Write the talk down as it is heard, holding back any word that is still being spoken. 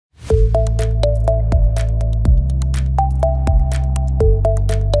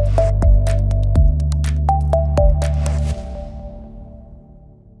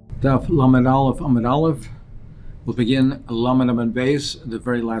Daf Lamed Aleph Amud Aleph. We'll begin Lamed Amud Beis, the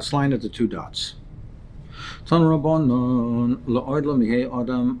very last line at the two dots. Tan Rabbanon la'odla mihei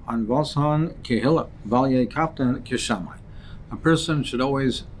adam an vasan kehila valye kaptan kishamai. A person should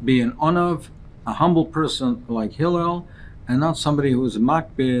always be an onav, a humble person like Hillel, and not somebody who is a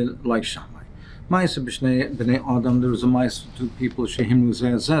makbid like Shammai. Ma'aseh b'shnei b'nei adam. There was a ma'aseh, two people shehim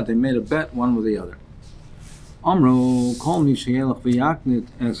zeh. They made a bet one with the other. Amru kol mi sheyelach v'yaknit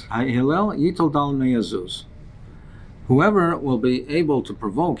es Hillel yitel dal meyazuz. Whoever will be able to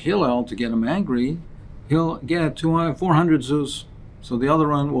provoke Hillel to get him angry, he'll get 400 zuz. So the other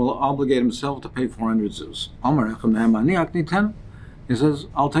one will obligate himself to pay 400 zuz. He says,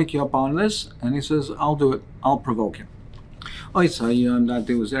 I'll take you up on this, and he says, I'll do it. I'll provoke him. That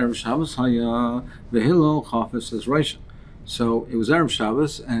day was Erev Shabbos. Hillel chafetz es Rosh. So it was Erev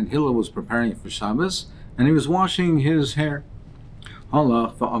Shabbos, and Hillel was preparing for Shabbos, and he was washing his hair.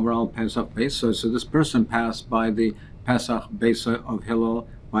 So this person passed by the Pesach Besa of Hillel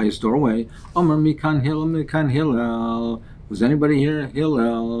by his doorway. Omer mikan Hillel. Was anybody here?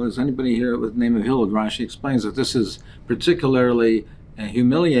 Hillel. Is anybody here with the name of Hillel? Rashi explains that this is particularly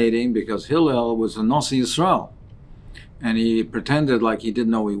humiliating because Hillel was a Nasi Yisrael. And he pretended like he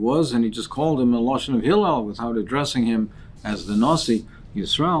didn't know who he was, and he just called him a Lashon of Hillel without addressing him as the Nasi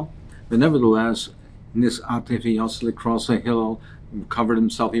Yisrael. But nevertheless, Nis Atefi Yosli Krosa Hillel covered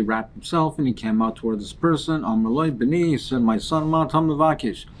himself, he wrapped himself, and he came out toward this person. Amrlei B'ni, he said, my son, Matam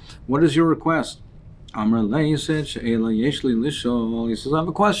Levakish, what is your request? Amrlei said, She'ela Yeshli Lishol, he says, I have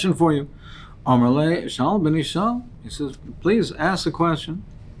a question for you. Amrlei Shal B'ni Shal, he says, please ask a question.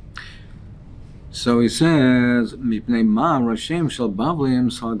 So he says, Mipnei Ma Rashem Shal Bavlim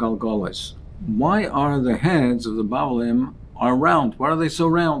Sal Galgalis. Why are the heads of the Bavlim are round? Why are they so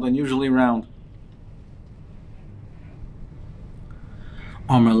round, unusually round?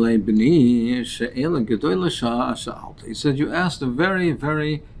 He said, you asked a very,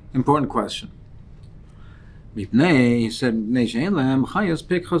 very important question. He said, he says,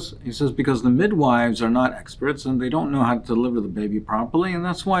 because the midwives are not experts and they don't know how to deliver the baby properly, and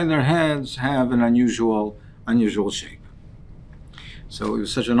that's why their heads have an unusual shape. So it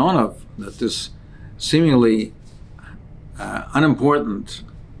was such an honor that this seemingly unimportant,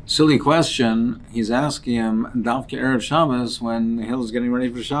 silly question he's asking him Davke Erev Shabbos when Hillel's getting ready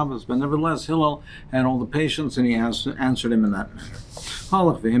for Shabbos. But nevertheless, Hillel had all the patience and he answered him in that manner. He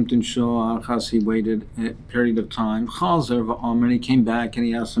waited a period of time. And he came back and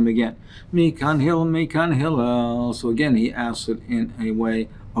he asked him again. Mikan Hillel. So again he asked it in a way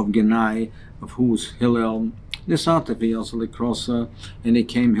of Genai, of who's Hillel. And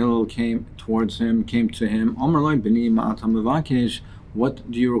Hillel came towards him, came to him.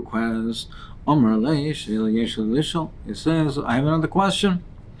 What do you request? He says, I have another question.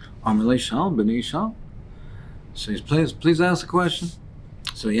 So he says, please ask the question.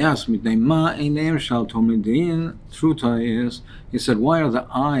 So he asked me, truth is, he said, why are the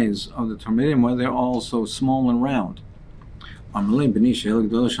eyes of the Talmidim, why they're all so small and round?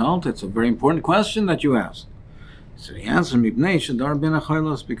 It's a very important question that you asked. So he answered me, because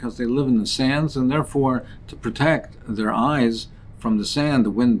they live in the sands, and therefore, to protect their eyes from the sand,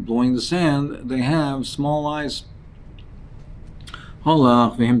 the wind blowing the sand, they have small eyes.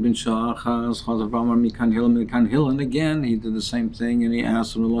 And again, he did the same thing, and he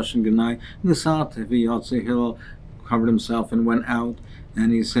asked him, Hillel covered himself and went out,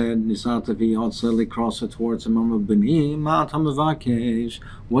 and he said, crossed towards him,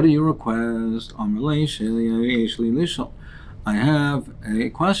 what do you request? I have a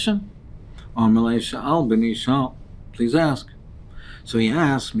question. Please ask. So he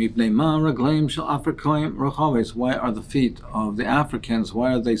asked, why are the feet of the Africans,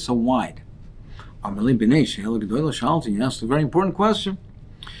 why are they so wide? He asked a very important question.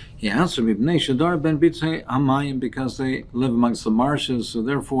 He answered, because they live amongst the marshes, so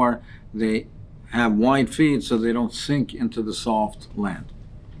therefore they have wide feet so they don't sink into the soft land.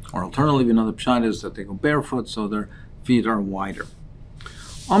 Or alternatively, another pshat is that they go barefoot so their feet are wider.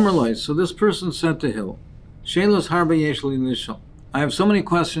 So this person said to Hillel, I have so many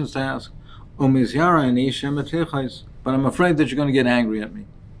questions to ask, but I'm afraid that you're going to get angry at me.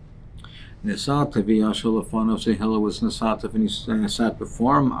 So Hillel was Nesatev, and he sat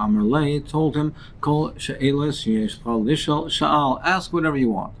before him. Amrlei told him, ask whatever you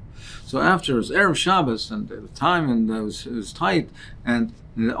want. So after his Erev Shabbos, and the time and it was tight, and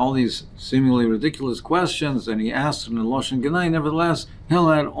all these seemingly ridiculous questions, and he asked in the Lashon Genai, nevertheless,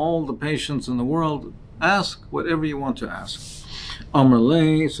 Hillel had all the patience in the world. Ask whatever you want to ask.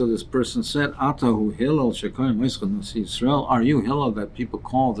 Amrle, so this person said, Atahu Hillel Shekoyim Moischad Nasi Yisrael. Are you Hillel that people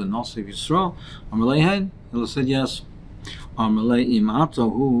call the Nasi of Yisrael? Amrle Hen. Hillel said yes. Amrle Im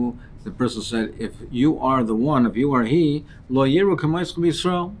Atahu. The person said, if you are the one, if you are he, Lo Yiru Kamoischad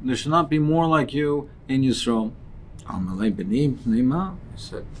Yisrael. There should not be more like you in Yisrael. Amrle B'ni B'nima. He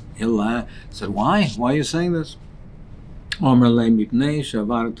said, Hillel said, why? Why are you saying this? Because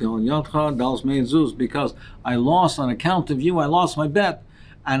I lost on account of you, I lost my bet,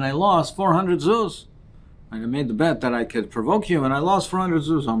 and I lost 400 zuz. And I made the bet that I could provoke you, and I lost 400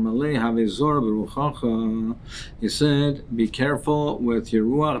 zuz. He said, be careful with your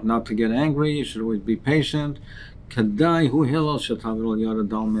ruach, not to get angry, you should always be patient. Kadai hu hillel shetavil yada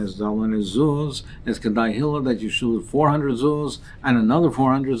dalmez dalin zuz. It's kadai hillel that you should 400 zuz and another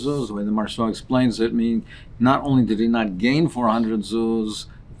 400 zuz. The way the Maharsha explains it, meaning not only did he not gain 400 zuz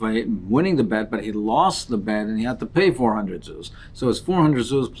by winning the bet, but he lost the bet and he had to pay 400 zuz. So it's 400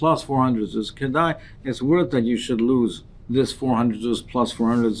 zuz plus 400 zuz. Kadai, it's worth that you should lose this 400 zuz plus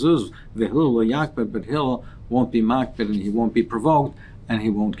 400 zuz. The hillel will yakbet, but hillel won't be makbet and he won't be provoked and he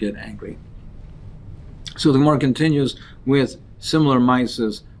won't get angry. So the Gemara continues with similar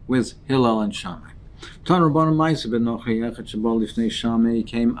maises with Hillel and Shammai. Tan Rabbanan Maisa ben Nochi Yechet Shabbat Lifnei Shammai. He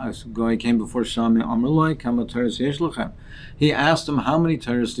came before Shammai. Amar Loi Kama Teres Yesh Lechem. He asked him, how many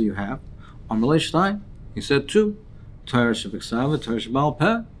Teres do you have? Amar Loi Shtayim. He said 2. Teres Shebiksav, Teres Shebal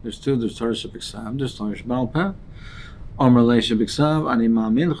Peh. There's 2. There's Teres Shebiksav. There's Teres Shebal Peh. Amar Loi Shebiksav Ani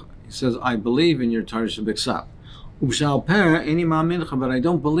Ma'amincha. He says, I believe in your Teres Shebiksav. Ubshal Peh Ani Ma'amincha, but I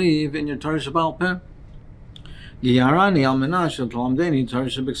don't believe in your Teres Shebal Peh. So he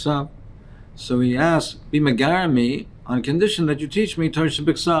asked, be megar me on condition that you teach me Torah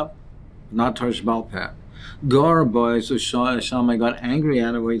Shebiksav, not Torah Shebal Peh. Gar boy, so Shammai got angry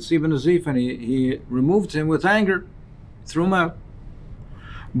at him, even Azif, and he removed him with anger, threw him out.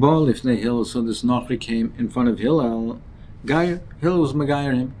 So this Nochri came in front of Hillel. Hillel was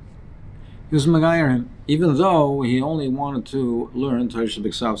megayer him. He was megayer him, even though he only wanted to learn Torah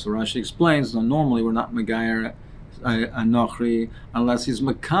Shebiksav. So Rashi explains, no, normally we're not megayer a Nochri unless he's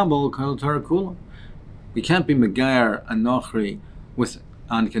Makabel Kol Torah Kula. We can't be Megayer a Nochri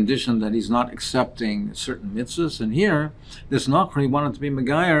on condition that he's not accepting certain mitzvahs. And here, this Nochri wanted to be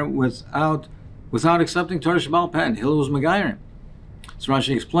Megayer without accepting Torah Shebal Peh, and Hillel was Megayer. So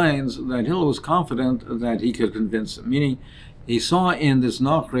Rashi explains that Hillel was confident that he could convince him, meaning he saw in this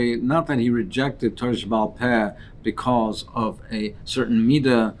Nochri not that he rejected Torah Shebal Peh because of a certain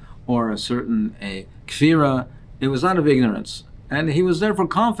midah or a certain kfira. It was out of ignorance, and he was therefore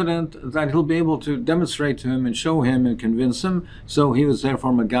confident that he'll be able to demonstrate to him and show him and convince him, so he was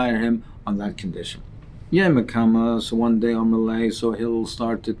therefore megayer him on that condition. So one day on Malay, so Hillel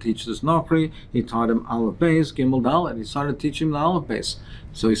started to teach this Nochri. He taught him Aleph Beis, Gimel Dalet. He started teaching him the Aleph Beis.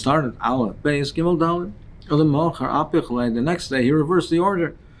 So he started Aleph Beis, Gimel Dalet. The next day he reversed the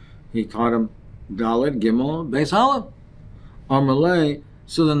order. He taught him Dalet, Gimel, Beis Aleph. On Malay,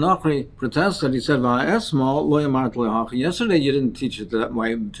 so the Nochri protested. He said, yesterday you didn't teach it that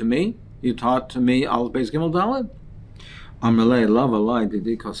way to me. You taught to me Aleph Beis Gimel Dalet.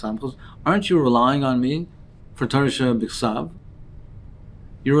 Aren't you relying on me for Torah Shebiksav?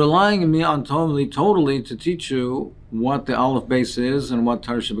 You're relying on me totally to teach you what the Aleph Beis is and what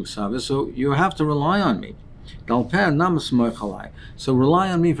Torah Shebiksav is. So you have to rely on me. So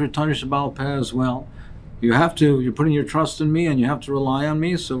rely on me for Torah Shebal Peh as well. You're putting your trust in me and you have to rely on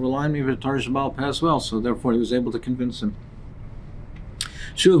me, so rely on me for Torah Shebal Peh as well. So therefore he was able to convince him.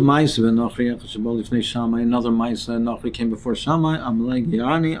 Another Maisa, Nochri came before Shammai.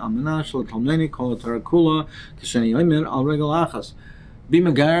 Be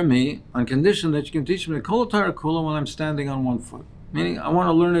megayer me on condition that you can teach me the Kol Torah Kula when I'm standing on one foot. Meaning, I want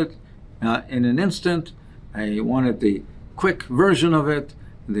to learn it in an instant. I wanted the quick version of it,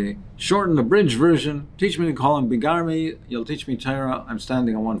 the shortened, abridged version. Teach me to call him begar me. You'll teach me Torah. I'm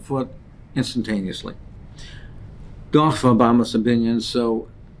standing on one foot instantaneously. Dofa Bamas opinion. So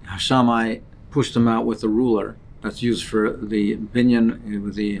Shammai pushed him out with a ruler that's used for the binyan.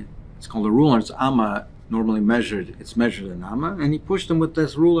 It's called a ruler. It's amma. Normally measured. It's measured in amma, and he pushed him with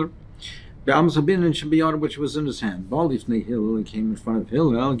this ruler. The Amud Yomi Masechet, which was in his hand. He came in front of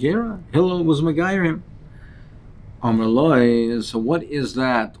Hillel. Hillel was megayer him. So what is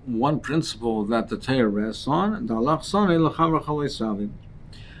that one principle that the Torah rests on?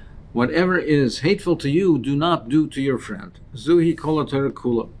 Whatever is hateful to you, do not do to your friend. Zuhi kol Torah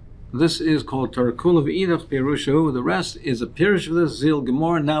kula. This is called Torah kula v'idach pirushu. The rest is a pirush of this zil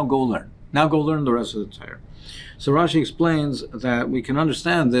gemor. Now go learn. Now go learn the rest of the Torah. So Rashi explains that we can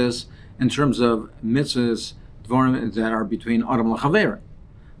understand this in terms of mitzvahs dvorim that are between Adam l'chaver.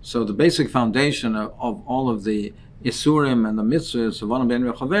 So the basic foundation of all of the isurim and the mitzvahs of Adam ben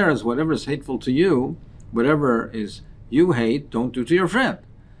l'chaver is whatever is hateful to you, whatever is you hate, don't do to your friend.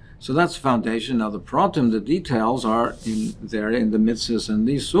 So that's the foundation. Now the pratim, the details are in there in the mitzvahs and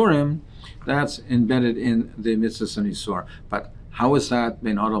the isurim. That's embedded in the mitzvahs and isur. But how is that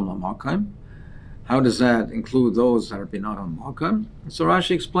ben Adam l'makom? How does that include those that are ben Adam l'makom? So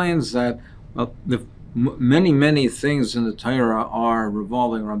Rashi explains that the many things in the Torah are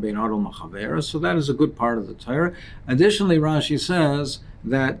revolving around ben Adam l'chaver. So that is a good part of the Torah. Additionally, Rashi says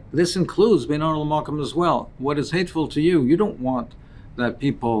that this includes ben Adam l'makom as well. What is hateful to you, you don't want that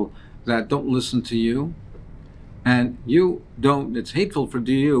people that don't listen to you, and you don't, it's hateful for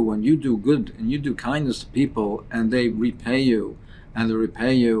you when you do good and you do kindness to people and they repay you, and they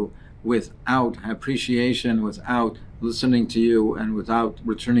repay you without appreciation, without listening to you, and without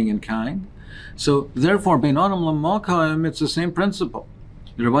returning in kind. So therefore, ben Adam l'makom, it's the same principle.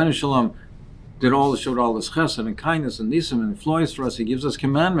 The Rebbeinu Shalom showed all this chesed and kindness and nisim and influence for us. He gives us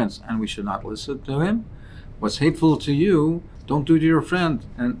commandments, and we should not listen to him. What's hateful to you, don't do to your friend.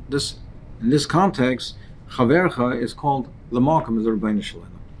 And this, in this context, chavercha is called l'makom of the Rebbeinu Shalom.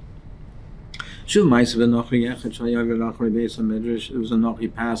 Shuv ma'aseh v'nochri yechad shayav v'lachri beis hamedrash. It was a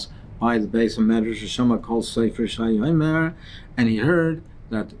nochri passed by the beis hamedrash. Shema called sefer shayomer, and he heard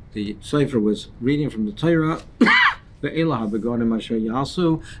that the sefer was reading from the Torah. Ve'elah begonim asher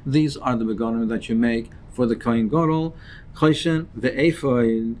yasu. These are the begonim that you make for the kohen gadol. Choshen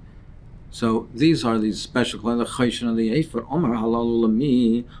ve'ephod. So these are these special clothing, the choshen and the ephod. Omer halalu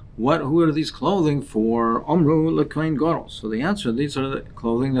lami. Who are these clothing for? Omru lekohen gadol. So the answer: these are the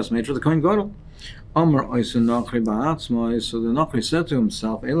clothing that's made for the kohen gadol. Omer oisu nachri ba'atzmai. So the nachri said to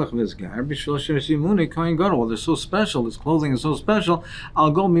himself, Elach v'zgar b'shul shesimuni kohen gadol. Well, they're so special. This clothing is so special.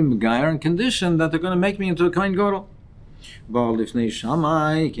 I'll go be megayer on condition that they're going to make me into a kohen gadol. Baal lifnei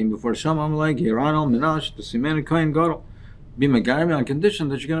Shammai, came before Shammai, like Yeranal minash b'simen kohen gadol. Be megayer on condition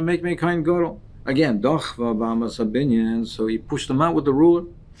that you're going to make me a kohen gadol. Again, dochva ba'amas habinyan. So he pushed them out with the ruler.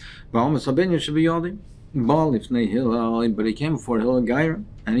 Ba'amas habinyan should be yodi. Baal lifnei Hillel, but he came before Hillel Gayer,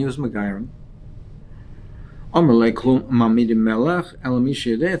 and he was megayer. Well,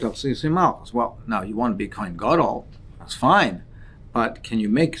 now you want to be kohen gadol, that's fine, but can you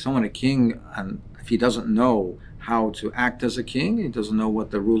make someone a king, and if he doesn't know how to act as a king, he doesn't know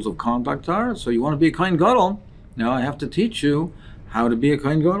what the rules of conduct are, so you want to be a kohen gadol, now I have to teach you how to be a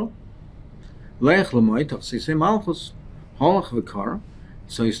kohen gadol. So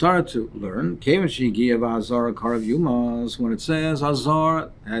he started to learn. When it says Azar,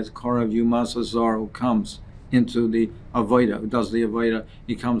 as Karav Yumas, Azar, who comes into the Avodah, who does the Avodah,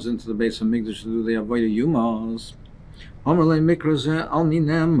 he comes into the base of Mikdash to do the Avodah Yumas.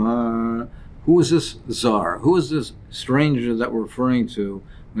 Who is this Zar? Who is this stranger that we're referring to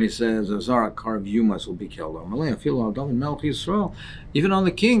when he says Azar, Karav Yumas will be killed? Even on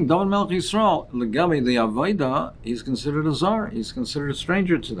the king, Dovid Melech Yisrael, Legabi the Avodah, he's considered a Zar. He's considered a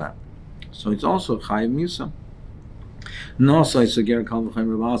stranger to that. So it's also Chayiv Misa. So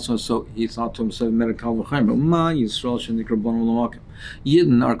he thought to himself,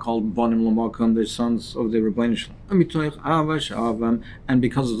 Yidden are called Bonim L'makom, the sons of the Rebbeinu Shalom. And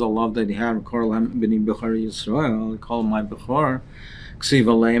because of the love that he had, he called my Bechor,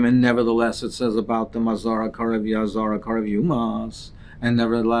 and nevertheless it says about them, Azara Karav Yazara Karav Yumas, and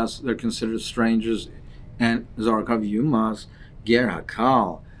nevertheless they're considered strangers, and Zara Karav Yumas, Ger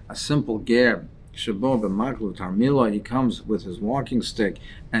Hakal, a simple Ger, Shabo b'maklu tarmila, he comes with his walking stick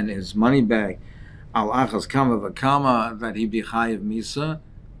and his money bag, al achas kama v'kama, that he be chayiv misa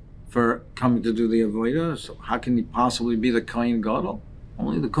for coming to do the avodah. So how can he possibly be the kohen gadol?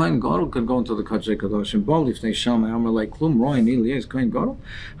 Only the kohen gadol could go into the Kodesh Kadoshim. Bal lifnei Shammai amar like klum roin ili is kohen gadol.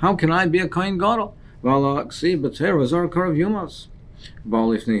 How can I be a kohen gadol? Vala ksi b'tera zar karav yumas. Bal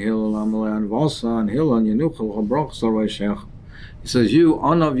lifnei Hillel amar and valsa and Hillel and yenuchel habrach sarvay sheach. He says, you,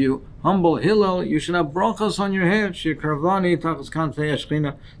 one of you, humble Hillel, you should have brachas on your head,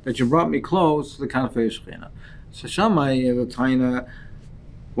 that you brought me close to the kanfei Shechina. So Shammai, the Taina,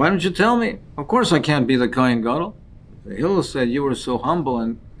 why don't you tell me? Of course I can't be the kohen gadol. Hillel said, you were so humble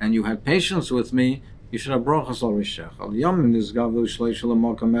and you had patience with me, you should have brachas al rishach.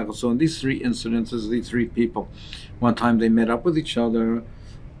 So in these three incidences, these three people, one time they met up with each other.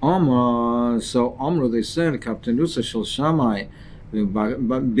 So Amru, they said, Kaptenusa shel Shammai, the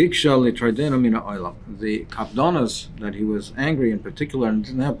kapdonas, that he was angry in particular and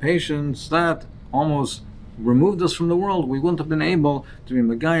didn't have patience, that almost removed us from the world, we wouldn't have been able to be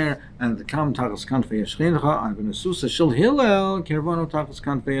Megayer and the Kam Tachas Kanfei Yeshchincha, Avenasusa Shil Hillel, Kirvano Tachas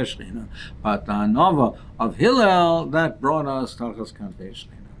Kanfei Yeshchincha. But the Nova of Hillel, that brought us Tachas Kanfei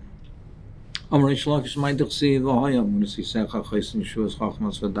Yeshchincha. So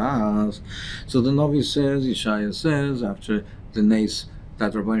the Novi says, Yeshaya says, after the nace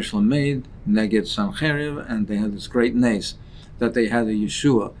that Rabbi Shalom made, Neged Sancheriv, and they had this great nace, that they had a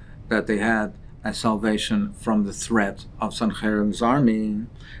Yeshua, that they had a salvation from the threat of Sancheriv's army.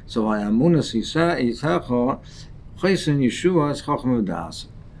 So Ayamunas Yisecho, Chaysin Yeshua is Chacham V'das,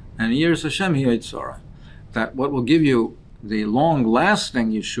 and Yiras Hashem Hi Yitzorah, that what will give you the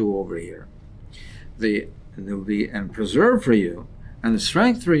long-lasting Yeshua over here, there will be and preserve for you, and the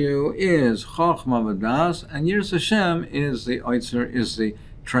strength for you is Chachma V'das, and Yiras Hashem is the Oitzer, is the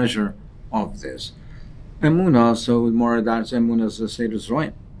treasure of this. Emunah, so with more that's Emunah is the Seder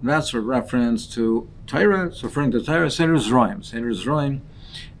Zroim. That's a reference to Torah. It's referring to Torah. Seder Zroim. Seder Zroim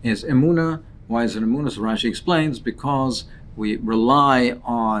is Emunah. Why is it Emunah? So Rashi explains, because we rely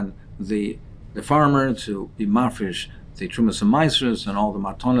on the farmer to be mafresh the Trumas and Meisers and all the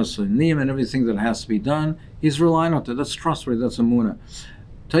Matonas and Niyam and everything that has to be done. He's relying on it. That's trustworthy. That's Emunah.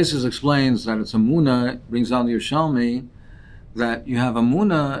 Taisus explains that it's Emunah, brings out the Yerushalmi, that you have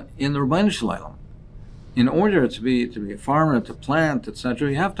Emunah in the Rabbeinu Shalom. In order to be a farmer, to plant, etc.,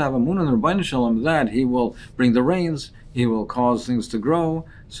 you have to have Emunah in the Rabbeinu Shalom, that he will bring the rains, he will cause things to grow.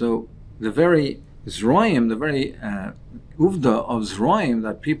 So the very Zroim, the very Uvda of Zroim,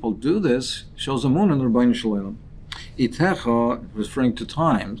 that people do this, shows Emunah in the Rabbeinu Shalom. Itecha, referring to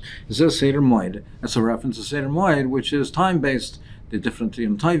times, it says Seder Moed. That's a reference to Seder Moed, which is time-based. The different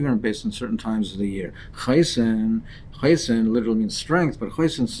Yom Tovim are based on certain times of the year. Chaysen literally means strength, but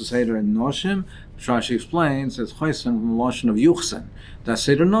Chaysen is Seder and Noshim. Rashi explains it's Chaysen from the Lashon of Yuchsen. That's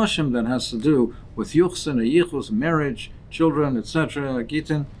Seder Noshim that has to do with Yuchsen, a Yichus, marriage, children, etc.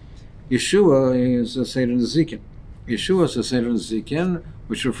 Gitin. Yeshua is a Seder Nezikin. Yeshua is a Seder Nezikin,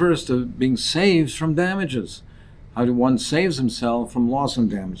 which refers to being saved from damages. How do one saves himself from loss and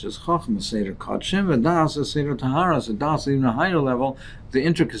damages? Chacham is Seder Kodshim, V'das is Seder Taharas. V'das, even a higher level, the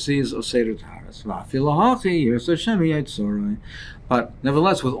intricacies of Seder Taharas. V'afilahachi, Yiras Hashem Yitzorah. But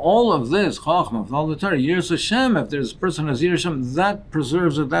nevertheless, with all of this, Chacham, with all the Torah, Yiras Hashem, if there's a person who has Yiras Hashem, that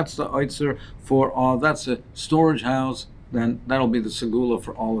preserves it. That's the Oitzer for all. That's a storage house. Then that'll be the Segula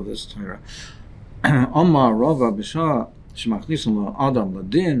for all of this Torah. Amma Rava B'Shah. Adam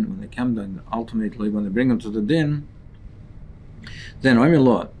Ladin, when they come down, ultimately when they bring him to the din, then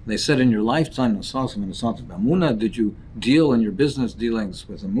they said, in your lifetime, did you deal in your business dealings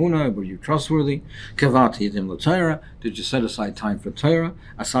with Amunah? Were you trustworthy? Did you set aside time for Torah?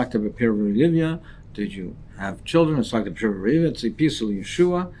 Did you have children?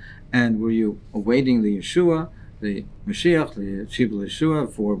 Yeshua, and were you awaiting the Yeshua, the Mashiach, the Shibul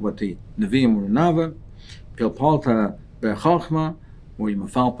Yeshua, for what the Nevi'im were Nava? Pilpalta Bechachma, were you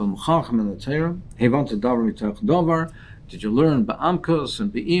mafalpim chacham in the Torah? Hevanta davar mitach davar. Did you learn ba'amkos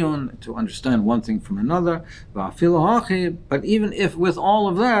and be'ion to understand one thing from another? Va'afilahachi. But even if with all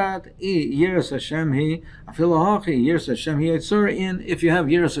of that, Yiras Hashem hi afilahachi, Yiras Hashem hi Yitzur. In if you have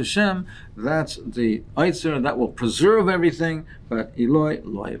Yiras Hashem, that's the Yitzur that will preserve everything. But Eloi,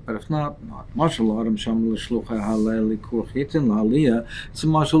 Eloi. But if not, not. Mashal Adam Shamul Shlucha Haleli Kur Chitin La'aliyah. It's a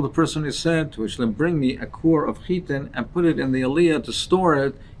mashal, the person is said to which then bring me a core of chitin and put it in the aliyah to store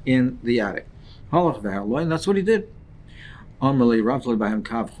it in the attic. Halach v'haloi, and that's what he did.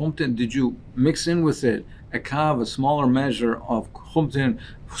 Did you mix in with it a kav, a smaller measure of chumtin,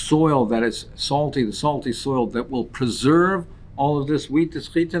 soil that is salty, the salty soil that will preserve all of this wheat, this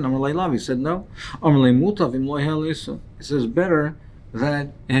chitin? He said no. He says better that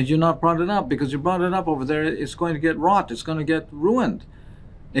had you not brought it up, because you brought it up over there, it's going to get rot, it's going to get ruined.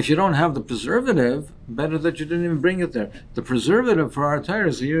 If you don't have the preservative, better that you didn't even bring it there. The preservative for our Torah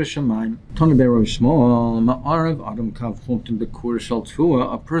is the Yiras Shamayim.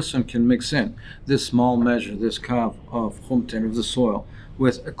 A person can mix in this small measure, this kav of chumtin, of the soil,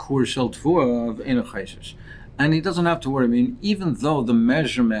 with a kur shel tfuah of enachayshish. And he doesn't have to worry. I mean, even though the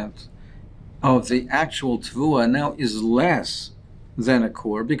measurement of the actual tfuah now is less than a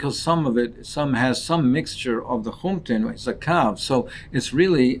core, because some has some mixture of the chumtin, it's a kav, so it's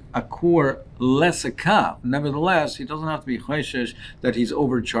really a core less a kav. Nevertheless, he doesn't have to be chayshish that he's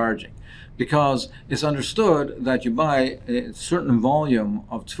overcharging, because it's understood that you buy a certain volume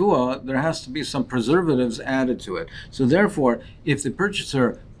of tfuah, there has to be some preservatives added to it. So therefore, if the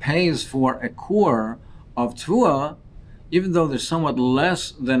purchaser pays for a core of tfuah, even though there's somewhat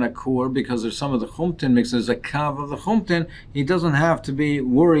less than a kur because there's some of the chumtin mixed, there's a kav of the chumtin, he doesn't have to be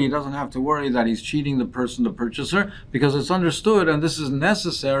worried, he doesn't have to worry that he's cheating the person, the purchaser, because it's understood, and this is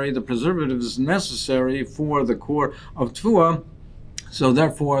necessary, the preservative is necessary for the kur of tfuah, so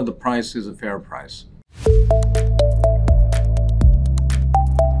therefore the price is a fair price.